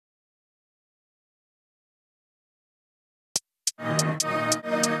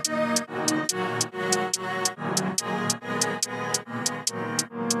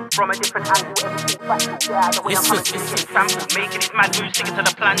From a different angle, everything factual. Yeah, the way I'm coming to get sample, making it mad moves, sticking to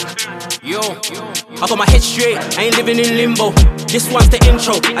the plan too. Yo, I got my head straight, I ain't living in limbo. This one's the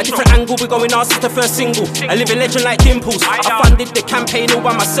intro, a different angle, we're going ours, it's the first single. I live a legend like Dimples, I funded the campaign all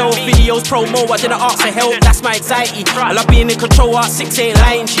by myself. Videos, promo, I didn't ask for help, that's my anxiety. I love being in control, R6 ain't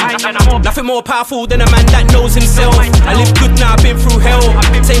lying to you. Nothing more powerful than a man that knows himself. I live good now, I've been through hell.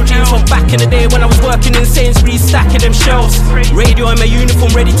 Same dreams from back in the day when I was working in Sainsbury's, stacking them shelves. Radio in my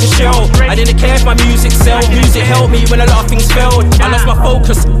uniform, ready to shell. I didn't care if my music sell. Music helped me when a lot of things failed. I lost my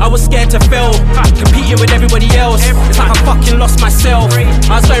focus, I was scared to fail. Competing with everybody else, it's like I fucking lost myself.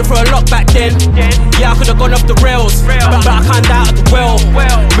 I was going through a lot back then. Yeah, I could've gone off the rails, but I climbed out of the well.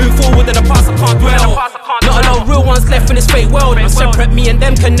 Move forward in the past, I can't dwell. Not a lot of real ones left in this fake world. I'm separate, me and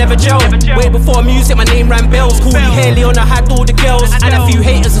them can never gel. Way before music, my name ran bells. Cooley Haley on, I had all the girls, and a few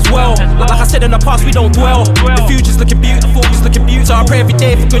haters as well. Like I said in the past, we don't dwell. The future's looking beautiful, it's looking beautiful. So I pray every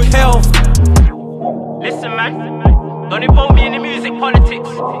day for good health. Listen, man, don't involve me in the music politics.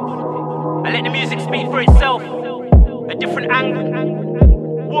 I let the music speak for itself. A different angle,